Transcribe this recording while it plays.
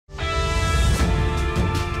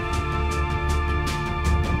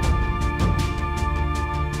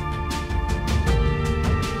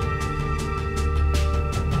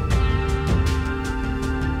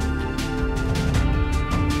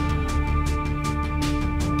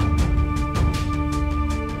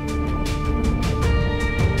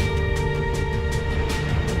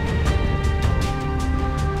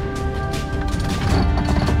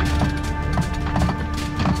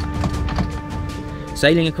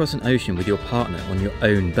Sailing across an ocean with your partner on your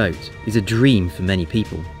own boat is a dream for many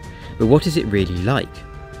people. But what is it really like?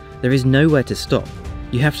 There is nowhere to stop.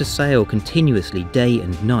 You have to sail continuously day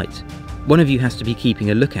and night. One of you has to be keeping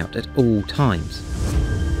a lookout at all times.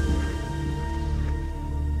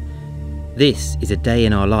 This is a day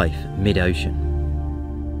in our life mid-ocean.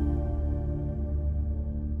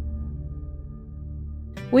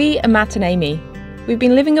 We are Matt and Amy. We've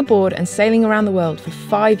been living aboard and sailing around the world for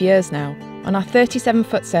 5 years now on our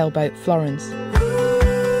 37-foot sailboat, Florence.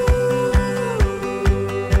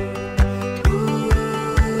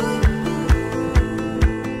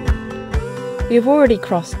 We have already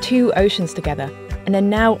crossed 2 oceans together and are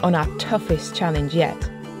now on our toughest challenge yet,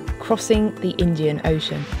 crossing the Indian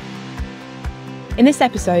Ocean. In this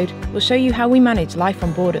episode, we'll show you how we manage life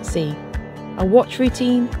on board at sea, our watch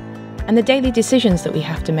routine, and the daily decisions that we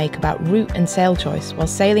have to make about route and sail choice while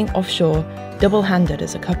sailing offshore double-handed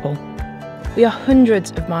as a couple. We are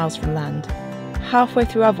hundreds of miles from land, halfway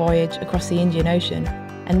through our voyage across the Indian Ocean,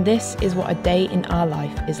 and this is what a day in our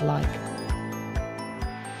life is like.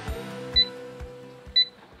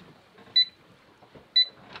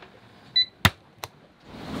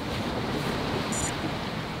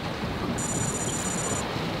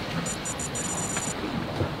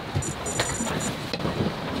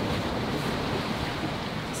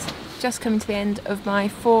 Just coming to the end of my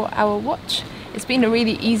 4-hour watch. It's been a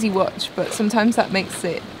really easy watch, but sometimes that makes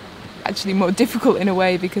it actually more difficult in a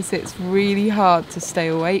way because it's really hard to stay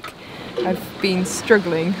awake. I've been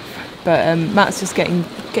struggling, but Matt's just getting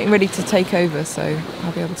ready to take over, so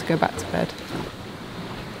I'll be able to go back to bed.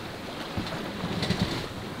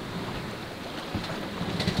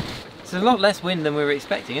 It's a lot less wind than we were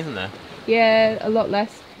expecting, isn't there? Yeah, a lot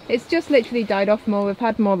less. It's just literally died off more. We've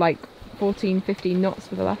had more like 14, 15 knots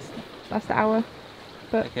for the last hour,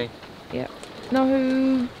 but okay. Yeah,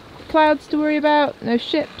 no clouds to worry about, no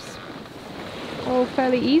ships, all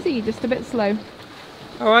fairly easy, just a bit slow.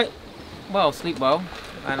 Alright, well, sleep well,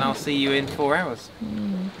 and I'll see you in 4 hours.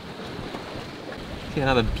 It's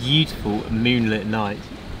another beautiful moonlit night.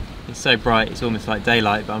 It's so bright it's almost like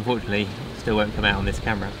daylight, but unfortunately it still won't come out on this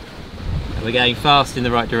camera. And we're going fast in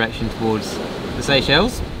the right direction towards the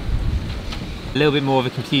Seychelles. A little bit more of a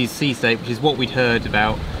confused sea state, which is what we'd heard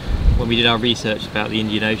about when we did our research about the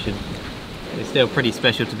Indian Ocean. It's still pretty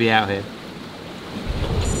special to be out here.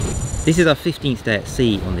 This is our 15th day at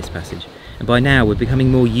sea on this passage, and by now we're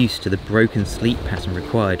becoming more used to the broken sleep pattern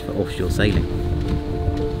required for offshore sailing.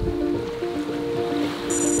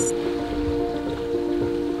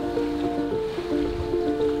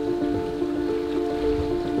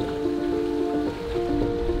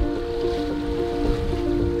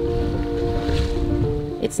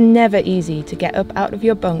 It's never easy to get up out of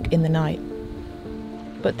your bunk in the night,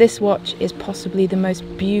 but this watch is possibly the most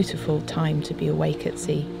beautiful time to be awake at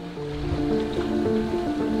sea.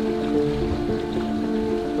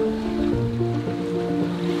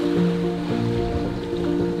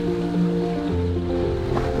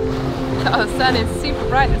 Oh, the sun is super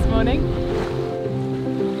bright this morning.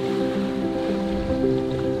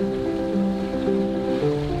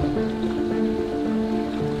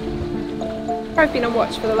 I've been on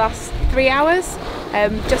watch for the last 3 hours,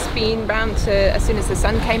 just been round to, as soon as the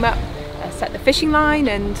sun came up, set the fishing line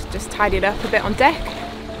and just tidied up a bit on deck.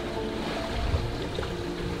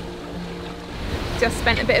 Just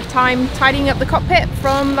spent a bit of time tidying up the cockpit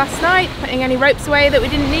from last night, putting any ropes away that we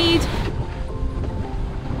didn't need.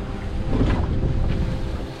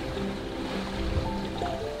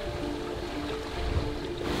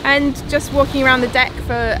 And just walking around the deck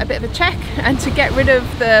for a bit of a check and to get rid of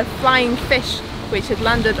the flying fish which had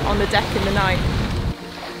landed on the deck in the night.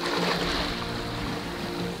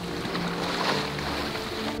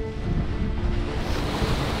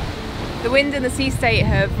 The wind and the sea state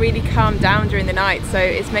have really calmed down during the night, so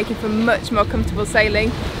it's making for much more comfortable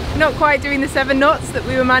sailing. Not quite doing the 7 knots that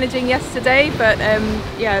we were managing yesterday, but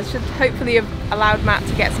yeah, it should hopefully have allowed Matt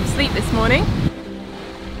to get some sleep this morning.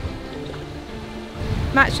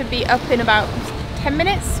 Matt should be up in about 10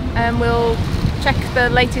 minutes and we'll check the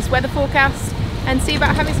latest weather forecast and see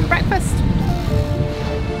about having some breakfast.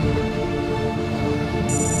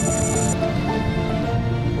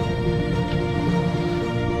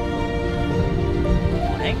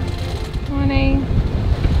 Morning. Morning.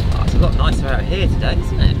 Oh, it's a lot nicer out here today,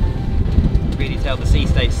 isn't it? You can really tell the sea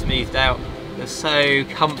state's smoothed out. You're so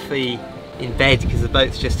comfy in bed because the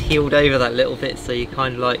boat's just heeled over that little bit, so you're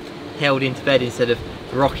kind of like held into bed instead of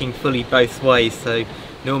rocking fully both ways. So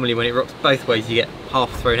normally when it rocks both ways you get half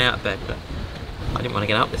thrown out of bed, but I didn't want to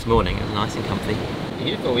get up this morning. It was nice and comfy.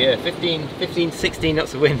 Beautiful, yeah. 15, 16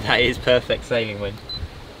 knots of wind. That is perfect sailing wind.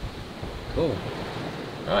 Cool.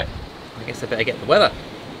 Right, I guess I better get the weather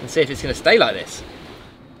and see if it's going to stay like this.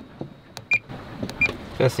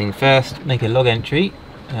 First thing first, make a log entry,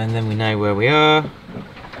 and then we know where we are,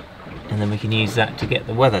 and then we can use that to get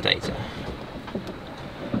the weather data.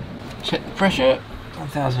 Check the pressure,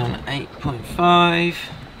 1008.5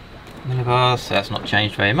 millibars, so that's not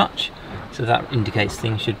changed very much, so that indicates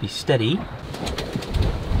things should be steady.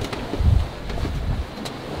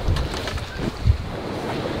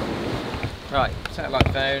 Right, satellite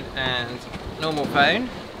phone and normal phone.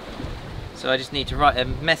 So I just need to write a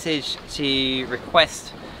message to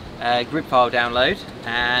request a grid file download,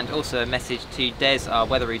 and also a message to Des, our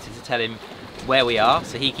weather router, to tell him where we are,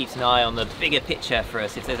 so he keeps an eye on the bigger picture for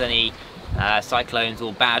us if there's any cyclones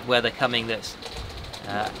or bad weather coming that's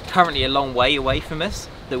currently a long way away from us,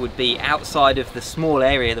 that would be outside of the small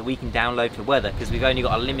area that we can download for weather, because we've only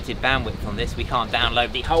got a limited bandwidth on this. We can't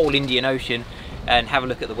download the whole Indian Ocean and have a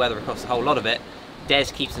look at the weather across the whole lot of it. Des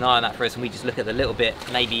keeps an eye on that for us, and we just look at the little bit.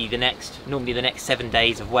 Maybe normally the next 7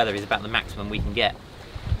 days of weather is about the maximum we can get.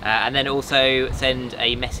 And then also send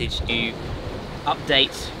a message to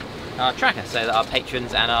update our tracker so that our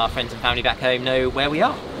patrons and our friends and family back home know where we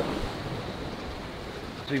are.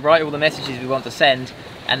 So we write all the messages we want to send,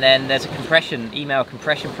 and then there's a email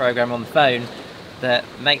compression program on the phone that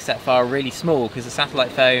makes that file really small, because the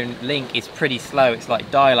satellite phone link is pretty slow. It's like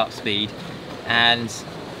dial-up speed, and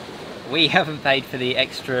we haven't paid for the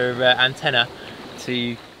extra antenna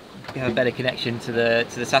to have a better connection to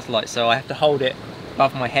the satellite, so I have to hold it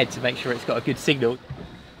above my head to make sure it's got a good signal.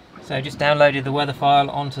 So just downloaded the weather file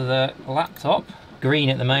onto the laptop. Green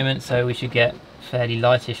at the moment, so we should get fairly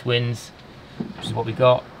lightish winds, which is what we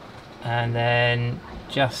got. And then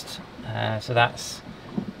just so that's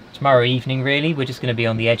tomorrow evening really. We're just going to be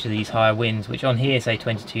on the edge of these higher winds, which on here say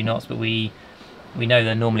 22 knots, but we know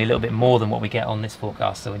they're normally a little bit more than what we get on this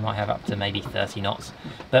forecast, so we might have up to maybe 30 knots.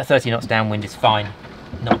 But 30 knots downwind is fine,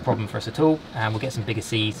 not a problem for us at all, and we'll get some bigger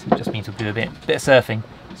seas. It just means we'll do a bit of surfing,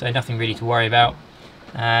 so nothing really to worry about.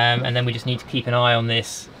 And then we just need to keep an eye on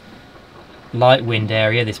this light wind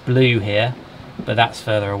area, this blue here, but that's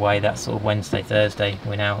further away. That's sort of Wednesday, Thursday.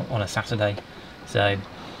 We're now on a Saturday, so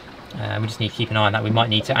we just need to keep an eye on that. We might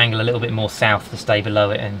need to angle a little bit more south to stay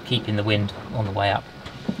below it and keep in the wind on the way up.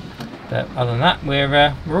 But other than that,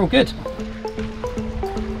 we're all good.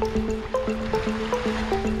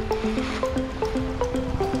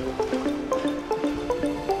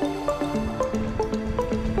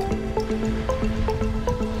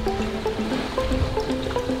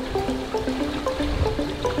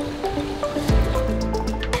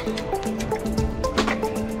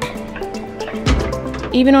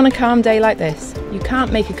 Even on a calm day like this, you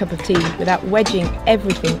can't make a cup of tea without wedging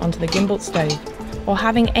everything onto the gimbal stove, or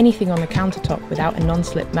having anything on the countertop without a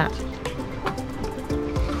non-slip mat.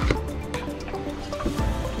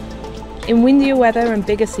 In windier weather and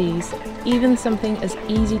bigger seas, even something as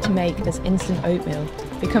easy to make as instant oatmeal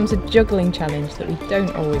becomes a juggling challenge that we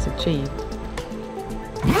don't always achieve.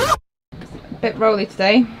 Bit rolly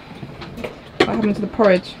today. What happened to the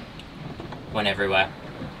porridge? Went everywhere.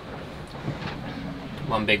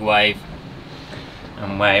 One big wave,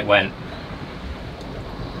 and away it went.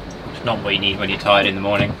 It's not what you need when you're tired in the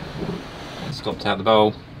morning. Stopped out the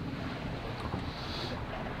bowl.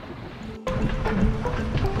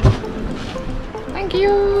 Thank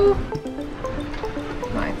you!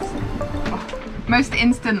 Nice. Oh, most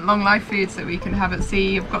instant long life foods that we can have at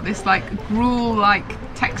sea have got this like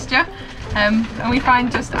gruel-like texture, and we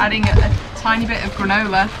find just adding a tiny bit of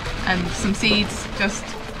granola and some seeds just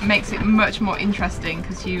makes it much more interesting,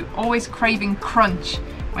 because you're always craving crunch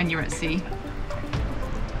when you're at sea.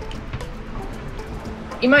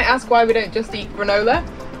 You might ask why we don't just eat granola,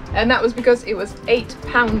 and that was because it was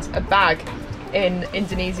 £8 a bag in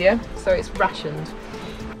Indonesia, so it's rationed.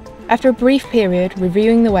 After a brief period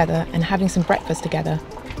reviewing the weather and having some breakfast together,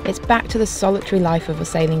 it's back to the solitary life of a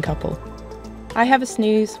sailing couple. I have a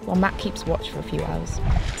snooze while Matt keeps watch for a few hours.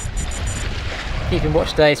 Keeping watch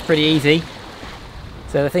today is pretty easy.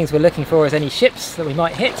 So the things we're looking for is any ships that we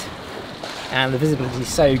might hit, and the visibility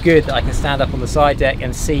is so good that I can stand up on the side deck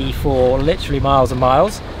and see for literally miles and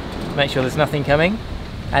miles, make sure there's nothing coming.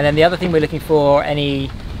 And then the other thing we're looking for,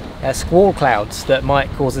 any squall clouds that might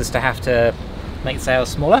cause us to have to make the sails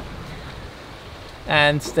smaller.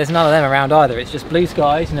 And there's none of them around either. It's just blue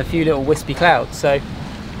skies and a few little wispy clouds. So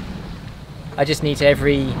I just need to,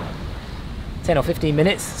 every 10 or 15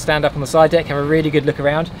 minutes, stand up on the side deck, have a really good look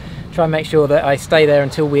around, try and make sure that I stay there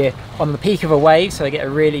until we're on the peak of a wave, so I get a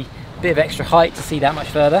really bit of extra height to see that much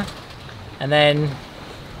further. And then,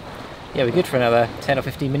 yeah, we're good for another 10 or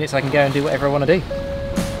 15 minutes. I can go and do whatever I want to do.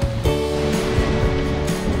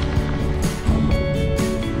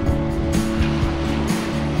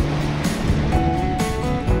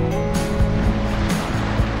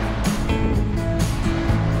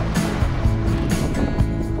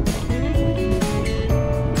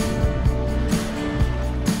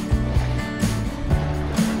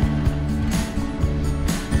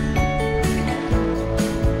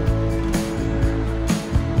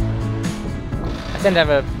 tend to have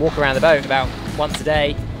a walk around the boat about once a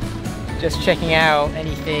day, just checking out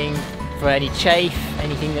anything for any chafe,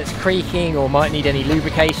 anything that's creaking or might need any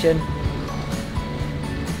lubrication,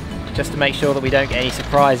 just to make sure that we don't get any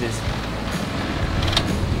surprises.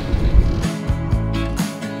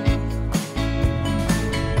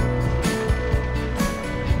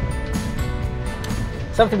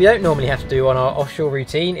 Something we don't normally have to do on our offshore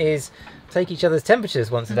routine is take each other's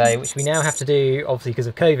temperatures once a day, which we now have to do, obviously because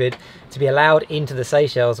of COVID. To be allowed into the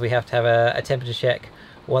Seychelles, we have to have a temperature check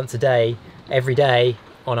once a day, every day,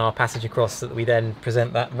 on our passage across, so that we then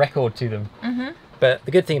present that record to them. But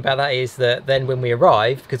the good thing about that is that then when we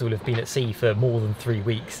arrive, because we'll have been at sea for more than 3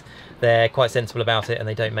 weeks, they're quite sensible about it and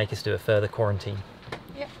they don't make us do a further quarantine.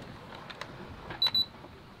 Yep.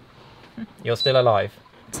 You're still alive.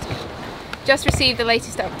 Just received the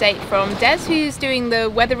latest update from Des, who's doing the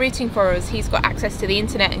weather routing for us. He's got access to the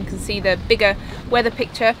internet and can see the bigger weather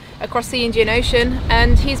picture across the Indian Ocean,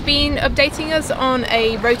 and he's been updating us on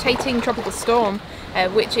a rotating tropical storm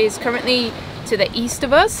which is currently to the east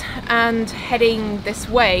of us and heading this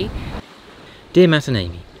way. Dear Matt and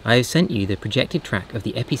Amy, I have sent you the projected track of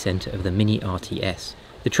the epicentre of the mini RTS.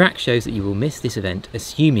 The track shows that you will miss this event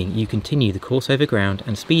assuming you continue the course over ground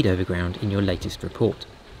and speed over ground in your latest report.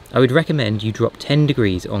 I would recommend you drop 10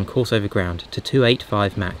 degrees on course over ground to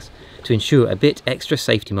 285 max to ensure a bit extra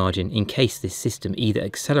safety margin in case this system either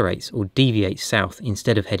accelerates or deviates south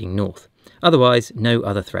instead of heading north. Otherwise, no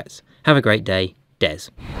other threats. Have a great day, Des.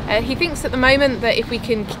 He thinks at the moment that if we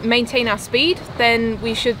can maintain our speed, then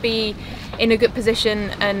we should be in a good position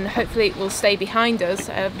and hopefully it will stay behind us.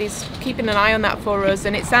 But he's keeping an eye on that for us,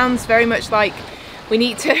 and it sounds very much like we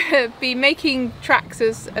need to be making tracks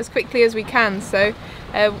as quickly as we can. So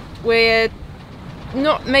we're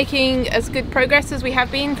not making as good progress as we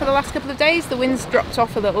have been for the last couple of days. The wind's dropped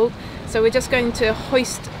off a little, so we're just going to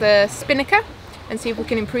hoist the spinnaker and see if we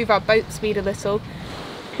can improve our boat speed a little.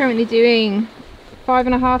 Currently doing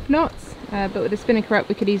 5.5 knots, but with the spinnaker up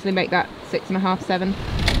we could easily make that 6.5, 7.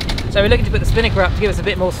 So we're looking to put the spinnaker up to give us a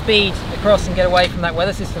bit more speed across and get away from that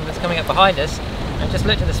weather system that's coming up behind us. And just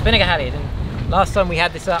looked at the spinnaker halyard, and last time we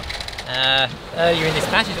had this up earlier in this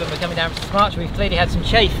passage when we were coming down from March, we've clearly had some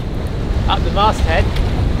chafe up the masthead.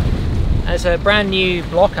 And there's a brand new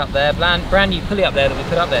block up there, brand new pulley up there that we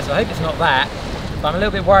put up there, so I hope it's not that. But I'm a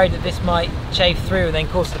little bit worried that this might chafe through and then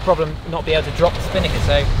cause the problem not be able to drop the spinnaker.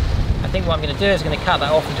 So I think what I'm going to do is going to cut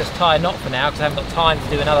that off and just tie a knot for now, because I haven't got time to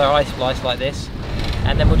do another ice splice like this.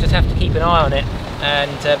 And then we'll just have to keep an eye on it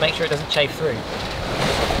and make sure it doesn't chafe through.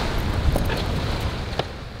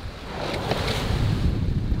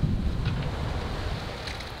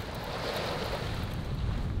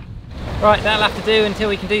 Right, that'll have to do until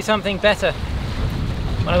we can do something better,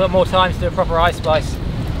 when I've got more time to do a proper ice splice.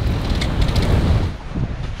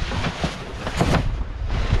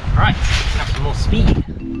 Right, let's have some more speed.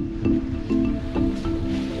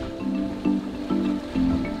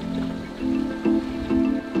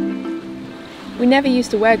 We never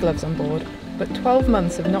used to wear gloves on board, but 12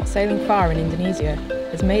 months of not sailing far in Indonesia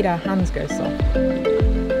has made our hands go soft.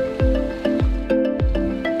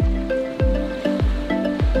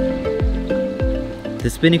 The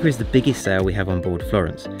spinnaker is the biggest sail we have on board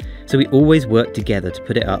Florence, so we always work together to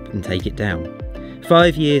put it up and take it down.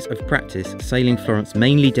 5 years of practice sailing Florence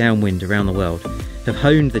mainly downwind around the world have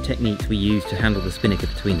honed the techniques we use to handle the spinnaker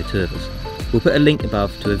between the two of us. We'll put a link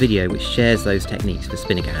above to a video which shares those techniques for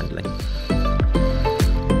spinnaker handling.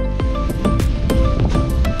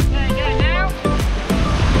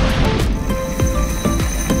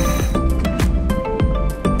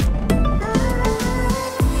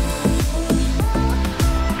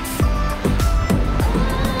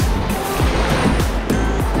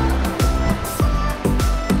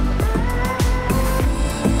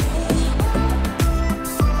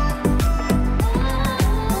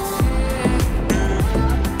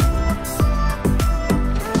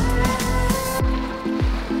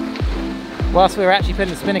 Whilst we were actually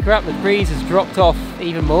putting the spinnaker up, the breeze has dropped off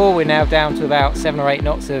even more. We're now down to about 7 or 8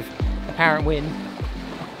 knots of apparent wind.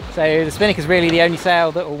 So the spinnaker is really the only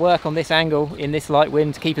sail that will work on this angle in this light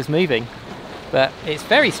wind to keep us moving. But it's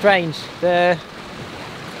very strange. The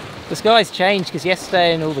sky's changed, because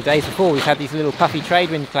yesterday and all the days before we've had these little puffy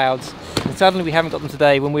trade wind clouds, and suddenly we haven't got them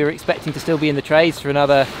today when we were expecting to still be in the trades for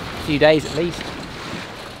another few days at least.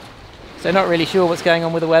 So not really sure what's going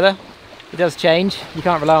on with the weather. It does change, you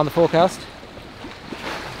can't rely on the forecast.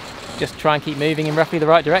 Just try and keep moving in roughly the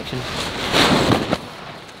right direction.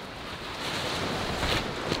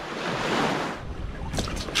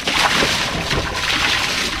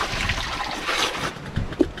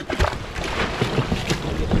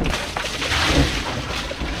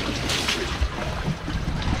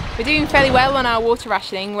 doing fairly well on our water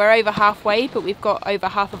rationing. We're over halfway, but we've got over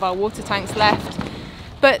half of our water tanks left.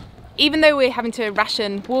 But even though we're having to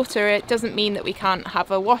ration water, it doesn't mean that we can't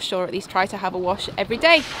have a wash, or at least try to have a wash every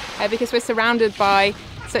day, because we're surrounded by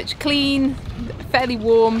such clean, fairly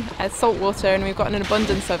warm salt water, and we've got an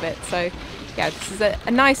abundance of it. So yeah, this is a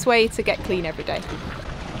nice way to get clean every day.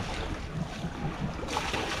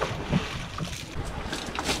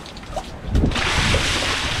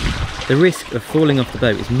 The risk of falling off the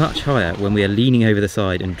boat is much higher when we are leaning over the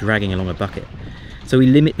side and dragging along a bucket, so we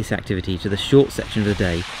limit this activity to the short section of the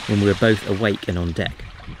day when we are both awake and on deck.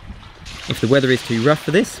 If the weather is too rough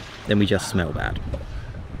for this, then we just smell bad.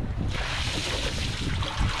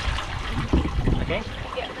 Okay.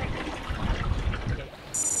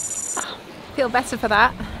 Feel better for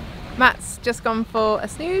that. Matt's just gone for a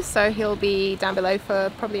snooze, so he'll be down below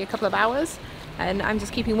for probably a couple of hours, and I'm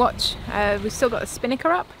just keeping watch. We've still got a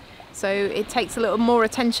spinnaker up, so it takes a little more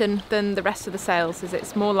attention than the rest of the sails, as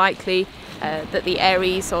it's more likely that the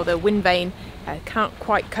Aries or the wind vane can't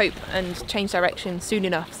quite cope and change direction soon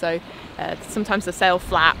enough. So sometimes the sail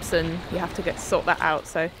flaps and you have to sort that out.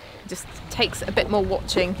 So it just takes a bit more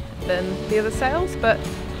watching than the other sails, but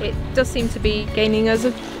it does seem to be gaining us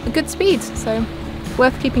a good speed, so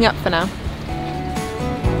worth keeping up for now.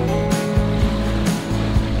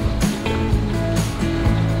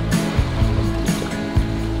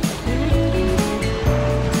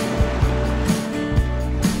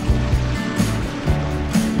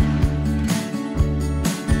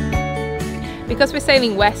 Because we're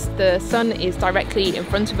sailing west, the sun is directly in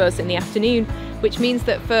front of us in the afternoon, which means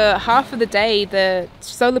that for half of the day the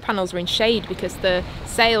solar panels are in shade because the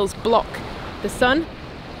sails block the sun.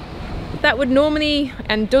 That would normally,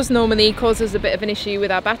 and does normally, cause us a bit of an issue with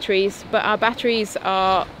our batteries, but our batteries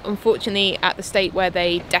are unfortunately at the state where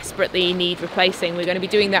they desperately need replacing. We're going to be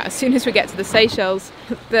doing that as soon as we get to the Seychelles.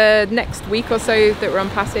 The next week or so that we're on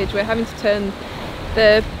passage, we're having to turn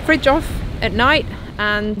the fridge off at night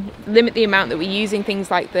and limit the amount that we're using things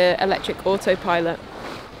like the electric autopilot.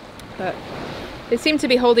 But they seem to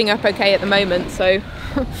be holding up okay at the moment, so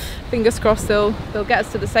fingers crossed they'll get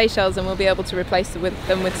us to the Seychelles and we'll be able to replace them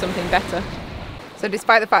with something better. So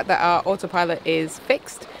despite the fact that our autopilot is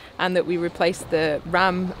fixed and that we replaced the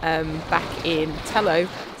RAM back in Tello,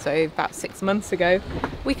 so about 6 months ago,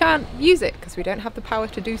 we can't use it because we don't have the power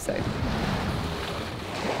to do so.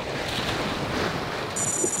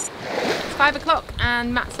 5 o'clock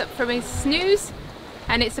and Matt's up from his snooze,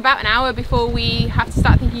 and it's about an hour before we have to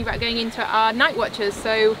start thinking about going into our night watches,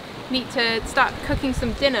 so we need to start cooking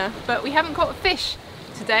some dinner, but we haven't caught fish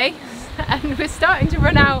today and we're starting to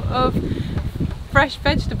run out of fresh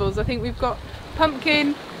vegetables. I think we've got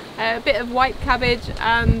pumpkin, a bit of white cabbage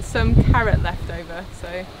and some carrot left over, so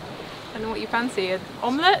I don't know what you fancy, an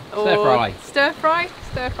omelette or stir fry? Stir fry?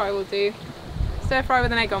 Stir fry will do. Stir fry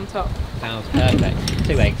with an egg on top. Sounds perfect.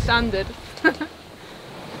 2 eggs. Standard.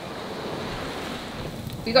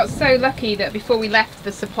 We got so lucky that before we left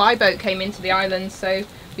the supply boat came into the island, so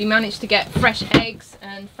we managed to get fresh eggs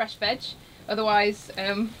and fresh veg. Otherwise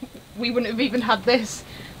we wouldn't have even had this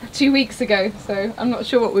 2 weeks ago, so I'm not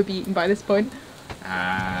sure what we'd be eating by this point.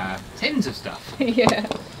 Tins of stuff. Yeah.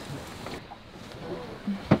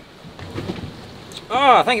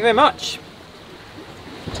 Oh, thank you very much.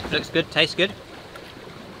 Looks good, tastes good.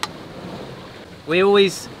 We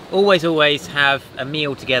always have a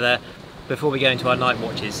meal together before we go into our night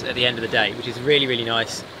watches at the end of the day, which is really, really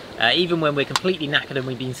nice. Even when we're completely knackered and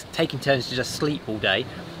we've been taking turns to just sleep all day,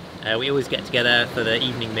 we always get together for the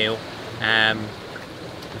evening meal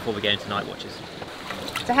before we go into night watches.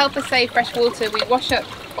 To help us save fresh water, we wash up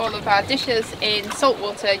all of our dishes in salt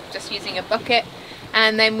water just using a bucket,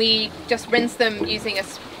 and then we just rinse them using a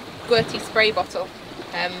squirty spray bottle.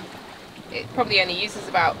 It probably only uses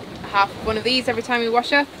about half of one of these every time we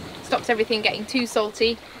wash up. Stops everything getting too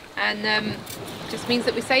salty, and just means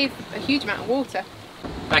that we save a huge amount of water.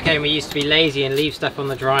 Back home we used to be lazy and leave stuff on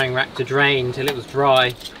the drying rack to drain until it was dry.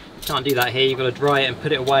 You can't do that here, you've got to dry it and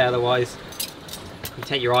put it away, otherwise if you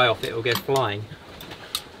take your eye off it, it'll go flying.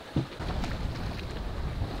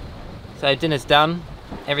 So dinner's done,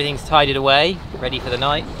 everything's tidied away, ready for the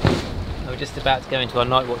night. And we're just about to go into our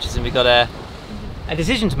night watches, and we've got a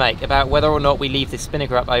decision to make about whether or not we leave this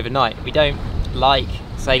spinnaker up overnight. We don't like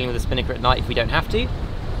sailing with a spinnaker at night if we don't have to,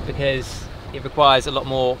 because it requires a lot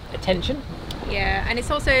more attention. Yeah, and it's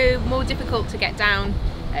also more difficult to get down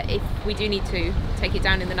if we do need to take it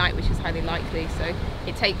down in the night, which is highly likely. So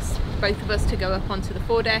it takes both of us to go up onto the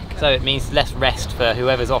foredeck. So it means less rest for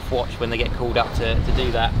whoever's off watch when they get called up to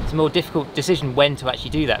do that. It's a more difficult decision when to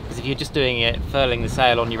actually do that, because if you're just doing it, furling the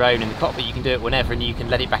sail on your own in the cockpit, you can do it whenever and you can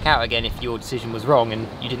let it back out again if your decision was wrong and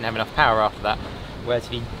you didn't have enough power after that. Whereas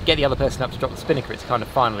if you get the other person up to drop the spinnaker, it's kind of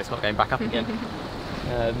final, it's not going back up again.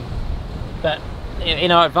 But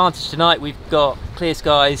in our advantage tonight, we've got clear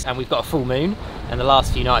skies and we've got a full moon, and the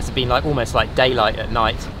last few nights have been like almost like daylight at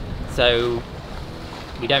night, so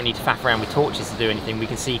we don't need to faff around with torches to do anything, we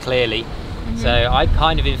can see clearly. So I'm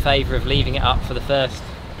kind of in favour of leaving it up for the first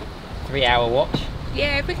 3-hour watch.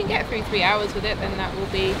 Yeah, if we can get through 3 hours with it, then that will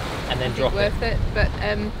be and then drop worth it. But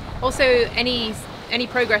also any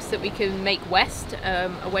progress that we can make west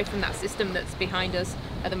away from that system that's behind us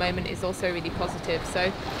at the moment is also really positive.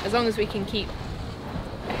 So as long as we can keep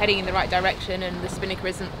heading in the right direction and the spinnaker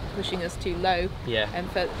isn't pushing us too low and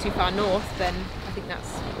too far north, then I think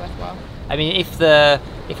that's worthwhile. I mean,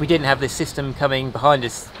 if we didn't have this system coming behind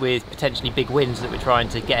us with potentially big winds that we're trying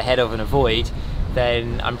to get ahead of and avoid,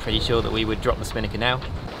 then I'm pretty sure that we would drop the spinnaker now,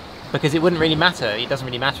 because it wouldn't really matter. It doesn't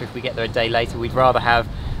really matter if we get there a day later. We'd rather have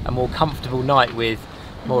a more comfortable night with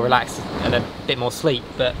more relaxed and a bit more sleep,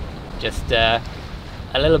 but just a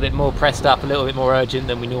little bit more pressed up, a little bit more urgent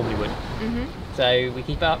than we normally would. So we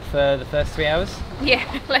keep it up for the first 3 hours?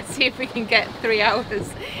 Yeah, let's see if we can get 3 hours.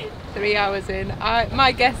 3 hours in.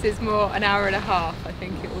 My guess is more an hour and a half, I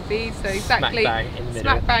think it will be. So exactly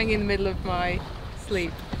smack bang in the middle of my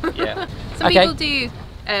sleep. Yeah. Some people do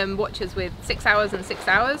watches with 6 hours and 6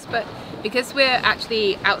 hours, but because we're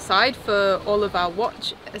actually outside for all of our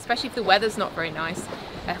watch, especially if the weather's not very nice,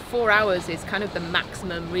 4 hours is kind of the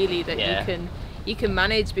maximum really that you can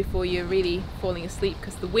manage before you're really falling asleep,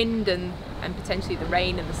 because the wind and potentially the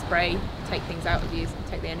rain and the spray take things out of you,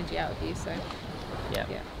 take the energy out of you. So yeah,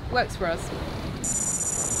 works for us.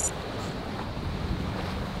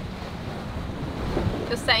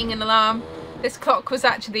 Just setting an alarm. This clock was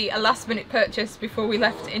actually a last minute purchase before we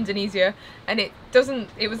left Indonesia, and it was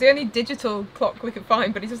the only digital clock we could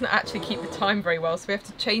find, but it doesn't actually keep the time very well, so we have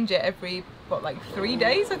to change it every, like 3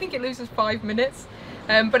 days? I think it loses 5 minutes.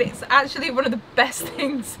 But it's actually one of the best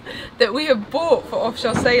things that we have bought for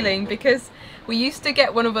offshore sailing, because we used to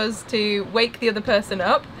get one of us to wake the other person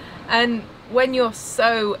up, and when you're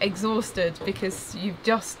so exhausted because you've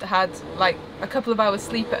just had like a couple of hours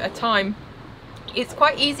sleep at a time, it's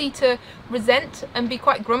quite easy to resent and be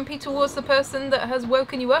quite grumpy towards the person that has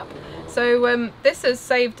woken you up. So this has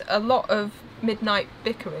saved a lot of midnight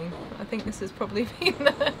bickering. I think this has probably been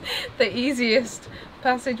the easiest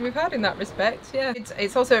passage we've had in that respect. Yeah,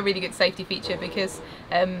 it's also a really good safety feature, because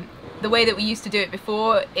the way that we used to do it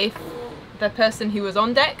before, if the person who was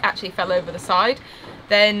on deck actually fell over the side,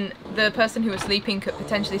 then the person who was sleeping could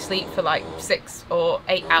potentially sleep for like 6 or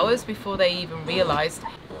 8 hours before they even realised.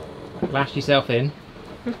 Lash yourself in.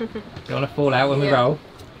 You want to fall out when we roll?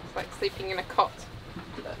 It's like sleeping in a cot.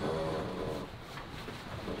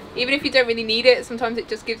 Even if you don't really need it, sometimes it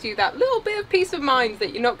just gives you that little bit of peace of mind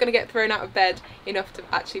that you're not going to get thrown out of bed enough to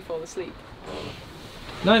actually fall asleep.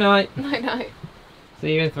 Night night. Night night.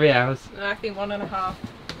 See you in 3 hours. No, I think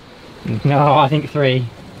 1.5. No, I think 3.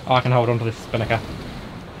 Oh, I can hold on to this spinnaker.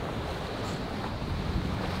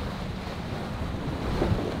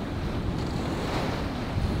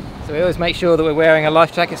 So we always make sure that we're wearing our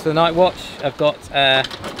life jackets for the night watch. I've got a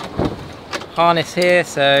harness here,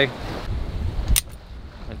 so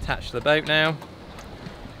I'm attached to the boat now.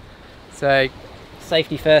 So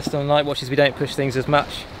safety first on the night watches, we don't push things as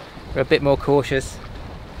much. We're a bit more cautious,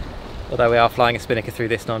 although we are flying a spinnaker through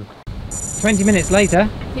this non. 20 minutes later.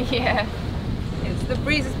 Yeah, the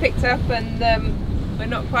breeze has picked up and we're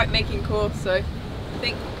not quite making course, so I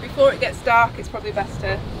think before it gets dark it's probably best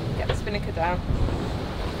to get the spinnaker down.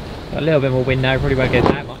 Got a little bit more wind now, probably won't get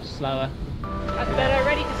that much slower. That's better,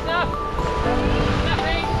 ready to stop.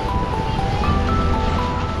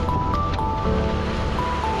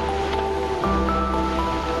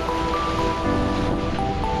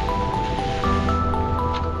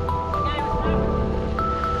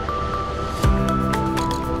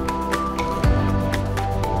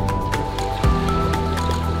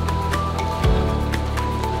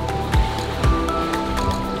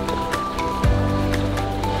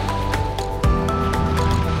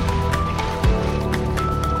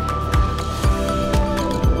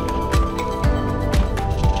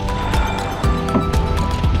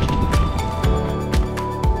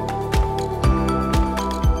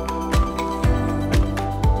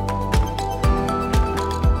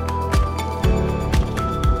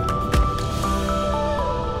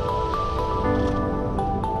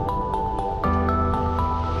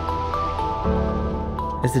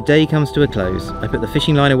 As the day comes to a close, I put the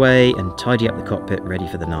fishing line away and tidy up the cockpit ready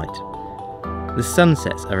for the night. The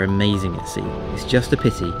sunsets are amazing at sea. It's just a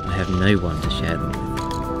pity I have no one to share them with.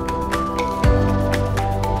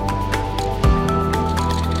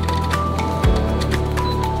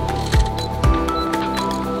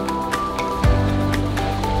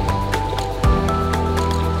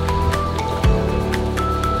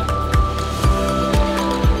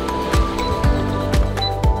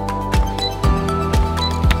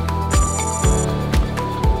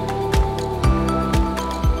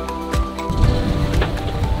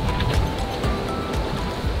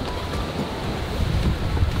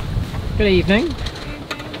 Good evening.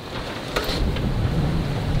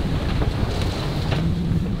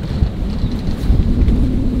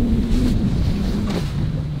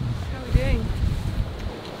 How are we doing?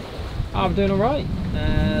 I'm doing alright.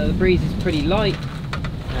 The breeze is pretty light,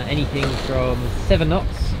 anything from 7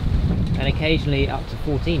 knots and occasionally up to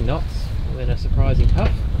 14 knots with a surprising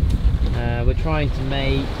puff. We're trying to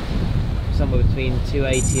make somewhere between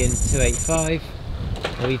 280 and 285.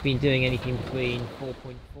 We've been doing anything between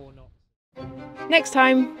 4.4 knots. Next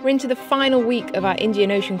time, we're into the final week of our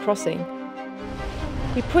Indian Ocean crossing.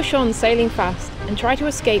 We push on sailing fast and try to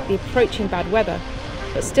escape the approaching bad weather,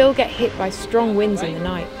 but still get hit by strong winds in the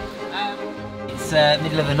night. It's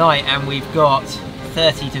middle of the night and we've got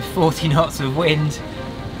 30 to 40 knots of wind.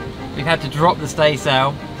 We've had to drop the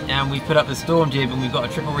staysail and we've put up the storm jib, and we've got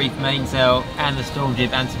a triple reef mainsail and the storm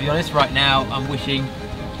jib, and to be honest right now I'm wishing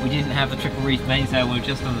we didn't have the triple reef mainsail, we were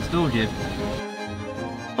just on the storm jib.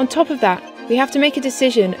 On top of that, we have to make a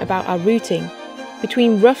decision about our routing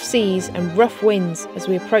between rough seas and rough winds as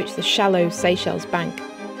we approach the shallow Seychelles bank.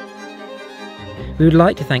 We would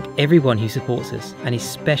like to thank everyone who supports us, and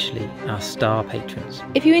especially our star patrons.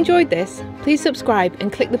 If you enjoyed this, please subscribe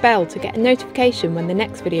and click the bell to get a notification when the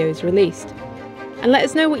next video is released. And let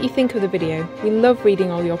us know what you think of the video. We love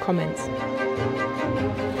reading all your comments.